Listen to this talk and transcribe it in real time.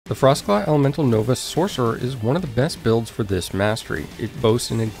The Frostclaw Elemental Nova Sorcerer is one of the best builds for this mastery. It boasts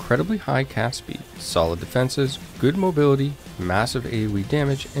an incredibly high cast speed, solid defenses, good mobility, massive AoE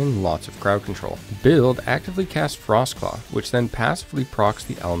damage, and lots of crowd control. The build actively casts Frostclaw, which then passively procs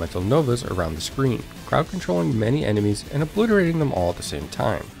the Elemental Novas around the screen, crowd controlling many enemies and obliterating them all at the same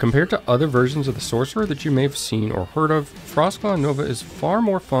time. Compared to other versions of the Sorcerer that you may have seen or heard of, Frostclaw Nova is far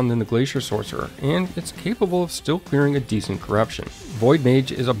more fun than the Glacier Sorcerer, and it's capable of still clearing a decent corruption. Void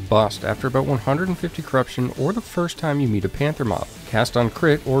Mage is a bust after about 150 corruption or the first time you meet a Panther mob. Cast on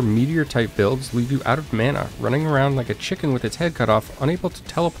crit or meteor type builds leave you out of mana, running around like a chicken with its head cut off, unable to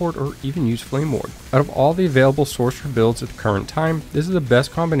teleport or even use Flame Ward. Out of all the available Sorcerer builds at the current time, this is the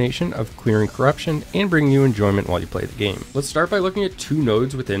best combination of clearing corruption and bringing you enjoyment while you play the game. Let's start by looking at two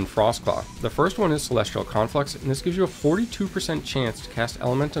nodes within Frostclaw. The first one is Celestial Conflux, and this gives you a 42% chance to cast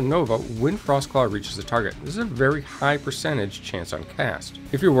Elemental Nova when Frostclaw reaches the target. This is a very high percentage chance on cast.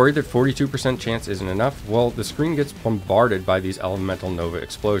 If you're worried that 42% chance isn't enough, well, the screen gets bombarded by these Elemental Nova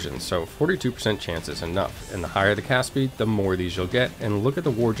explosions, so 42% chance is enough, and the higher the cast speed, the more these you'll get, and look at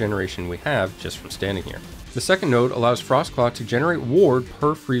the ward generation we have just from standing here. The second node allows Frostclaw to generate ward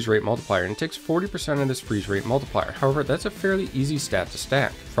per freeze rate multiplier, and it takes 40% of this freeze rate multiplier. However, that's a fairly easy stat to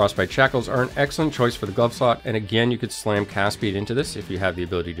stack. Frostbite Shackles are an excellent choice for the glove slot, and again, you could slam cast speed into this if you have the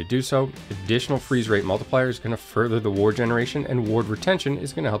ability to do so. Additional freeze rate multiplier is going to further the ward generation, and ward retention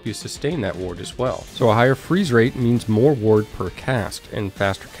is going to help you sustain that ward as well. So a higher freeze rate means more ward per cast, and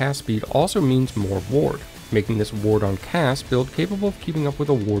faster cast speed also means more ward, making this ward on cast build capable of keeping up with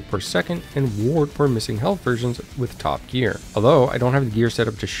a ward per second and ward per missing health versions with top gear. Although I don't have the gear set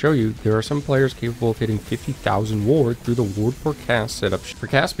up to show you, there are some players capable of hitting 50,000 ward through the ward per cast setup. For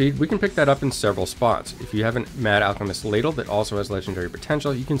cast speed, we can pick that up in several spots. If you have a Mad Alchemist Ladle that also has legendary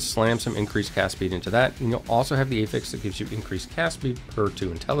potential, you can slam some increased cast speed into that, and you'll also have the affix that gives you increased cast speed per 2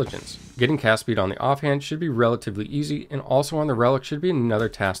 intelligence. Getting cast speed on the offhand should be relatively easy, and also on the relic should be another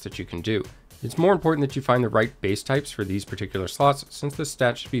task that you can do. It's more important that you find the right base types for these particular slots, since this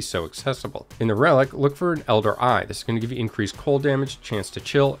stat should be so accessible. In the relic, look for an Elder Eye. This is going to give you increased cold damage, chance to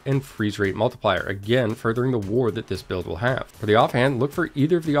chill, and freeze rate multiplier, again furthering the ward that this build will have. For the offhand, look for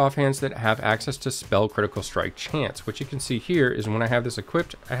either of the offhands that have access to spell critical strike chance. What you can see here is when I have this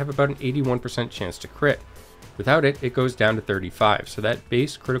equipped, I have about an 81% chance to crit. Without it, it goes down to 35, so that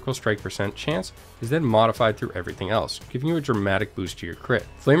base critical strike percent chance is then modified through everything else, giving you a dramatic boost to your crit.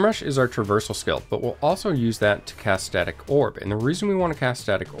 Flame Rush is our traversal skill, but we'll also use that to cast Static Orb, and the reason we want to cast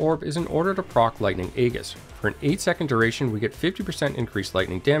Static Orb is in order to proc Lightning Aegis. For an 8-second duration, we get 50% increased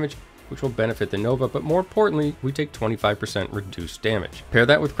lightning damage, which will benefit the Nova, but more importantly, we take 25% reduced damage. Pair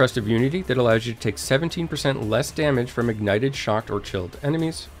that with Crest of Unity that allows you to take 17% less damage from ignited, shocked, or chilled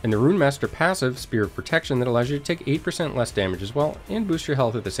enemies, and the Rune Master passive, Spear of Protection, that allows you to take 8% less damage as well, and boost your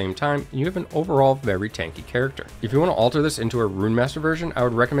health at the same time, and you have an overall very tanky character. If you want to alter this into a Rune Master version, I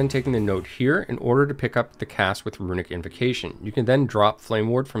would recommend taking the note here in order to pick up the cast with Runic Invocation. You can then drop Flame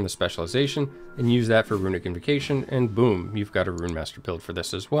Ward from the specialization, and use that for Runic Invocation, and boom, you've got a Rune Master build for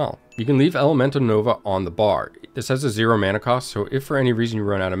this as well. You can leave Elemental Nova on the bar. This has a 0 mana cost, so if for any reason you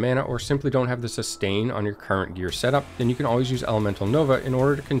run out of mana or simply don't have the sustain on your current gear setup, then you can always use Elemental Nova in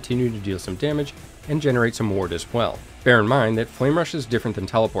order to continue to deal some damage and generate some ward as well. Bear in mind that Flame Rush is different than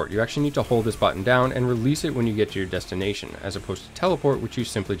Teleport. You actually need to hold this button down and release it when you get to your destination, as opposed to Teleport, which you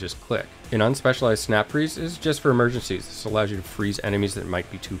simply just click. An unspecialized Snap Freeze is just for emergencies. This allows you to freeze enemies that might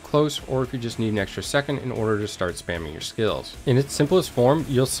be too close, or if you just need an extra second in order to start spamming your skills. In its simplest form,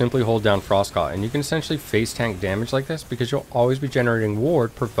 you'll simply hold down Frostclaw, and you can essentially face tank damage like this because you'll always be generating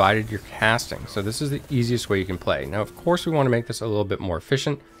ward provided you're casting. So this is the easiest way you can play. Now, of course, we want to make this a little bit more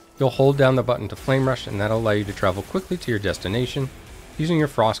efficient. You'll hold down the button to Flame Rush, and that'll allow you to travel quickly to your destination using your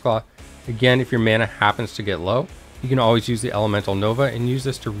Frostclaw. Again, if your mana happens to get low, you can always use the Elemental Nova and use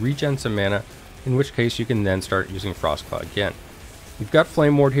this to regen some mana, in which case you can then start using Frostclaw again. You've got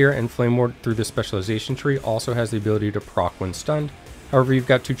Flame Ward here, and Flame Ward through the specialization tree also has the ability to proc when stunned. However, you've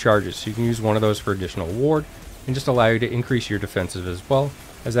got 2 charges, so you can use one of those for additional ward and just allow you to increase your defensive as well,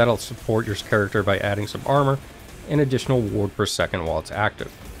 as that'll support your character by adding some armor and additional ward per second while it's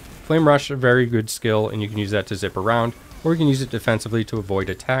active. Flame Rush, a very good skill, and you can use that to zip around, or you can use it defensively to avoid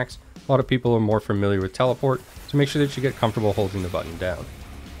attacks. A lot of people are more familiar with Teleport, so make sure that you get comfortable holding the button down.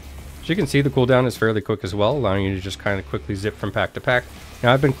 As you can see, the cooldown is fairly quick as well, allowing you to just kind of quickly zip from pack to pack.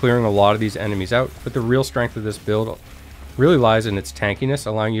 Now, I've been clearing a lot of these enemies out, but the real strength of this build really lies in its tankiness,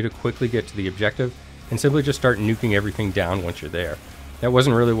 allowing you to quickly get to the objective and simply just start nuking everything down once you're there. That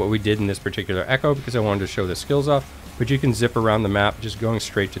wasn't really what we did in this particular Echo because I wanted to show the skills off, but you can zip around the map just going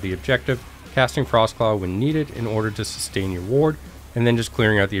straight to the objective, casting Frostclaw when needed in order to sustain your ward, and then just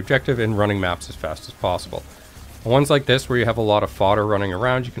clearing out the objective and running maps as fast as possible. Ones like this where you have a lot of fodder running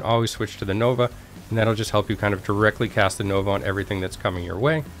around, you can always switch to the Nova, and that'll just help you kind of directly cast the Nova on everything that's coming your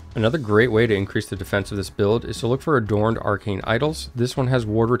way. Another great way to increase the defense of this build is to look for adorned arcane idols. This one has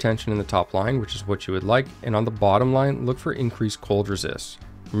ward retention in the top line, which is what you would like, and on the bottom line, look for increased cold resist.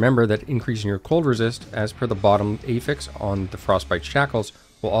 Remember that increasing your cold resist, as per the bottom affix on the Frostbite Shackles,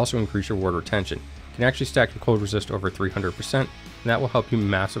 will also increase your ward retention. You can actually stack your cold resist over 300%, and that will help you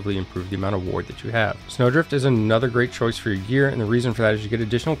massively improve the amount of ward that you have. Snowdrift is another great choice for your gear, and the reason for that is you get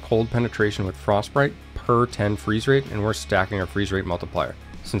additional cold penetration with Frostbite per 10 freeze rate, and we're stacking our freeze rate multiplier.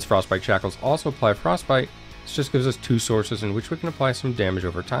 Since Frostbite Shackles also apply Frostbite, this just gives us two sources in which we can apply some damage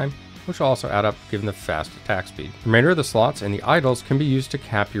over time, which will also add up given the fast attack speed. The remainder of the slots and the idols can be used to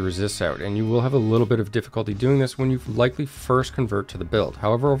cap your resists out, and you will have a little bit of difficulty doing this when you likely first convert to the build.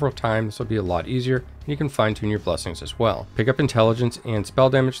 However, over time this will be a lot easier, and you can fine tune your blessings as well. Pick up intelligence and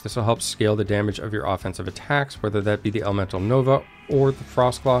spell damage. This will help scale the damage of your offensive attacks, whether that be the Elemental Nova or the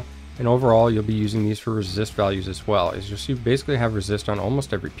Frostclaw, and overall you'll be using these for resist values as well, as you'll see you basically have resist on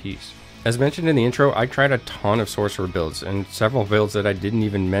almost every piece. As mentioned in the intro, I tried a ton of Sorcerer builds, and several builds that I didn't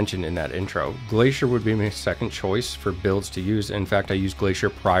even mention in that intro. Glacier would be my second choice for builds to use. In fact, I used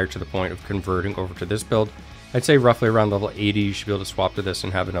Glacier prior to the point of converting over to this build. I'd say roughly around level 80 you should be able to swap to this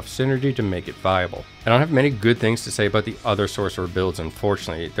and have enough synergy to make it viable. I don't have many good things to say about the other Sorcerer builds,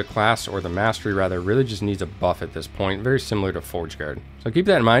 unfortunately. The class, or the mastery rather, really just needs a buff at this point, very similar to ForgeGuard. So keep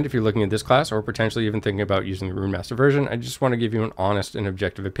that in mind if you're looking at this class, or potentially even thinking about using the Rune Master version. I just want to give you an honest and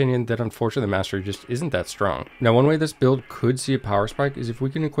objective opinion that unfortunately the mastery just isn't that strong. Now, one way this build could see a power spike is if we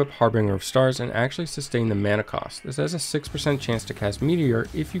can equip Harbinger of Stars and actually sustain the mana cost. This has a 6% chance to cast Meteor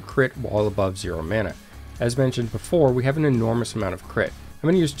if you crit while above 0 mana. As mentioned before, we have an enormous amount of crit. I'm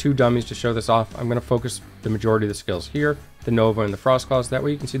going to use two dummies to show this off. I'm going to focus the majority of the skills here, the Nova and the Frostclaws, that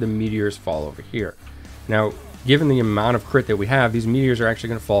way you can see the meteors fall over here. Now, given the amount of crit that we have, these meteors are actually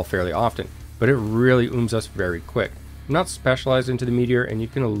going to fall fairly often, but it really ooms us very quick. I'm not specialized into the meteor, and you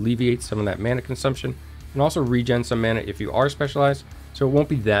can alleviate some of that mana consumption, and also regen some mana if you are specialized, so it won't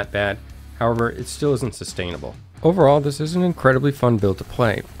be that bad. However, it still isn't sustainable. Overall, this is an incredibly fun build to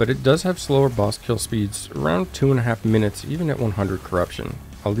play, but it does have slower boss kill speeds, around 2.5 minutes even at 100 corruption.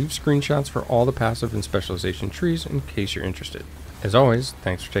 I'll leave screenshots for all the passive and specialization trees in case you're interested. As always,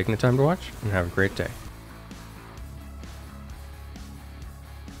 thanks for taking the time to watch, and have a great day.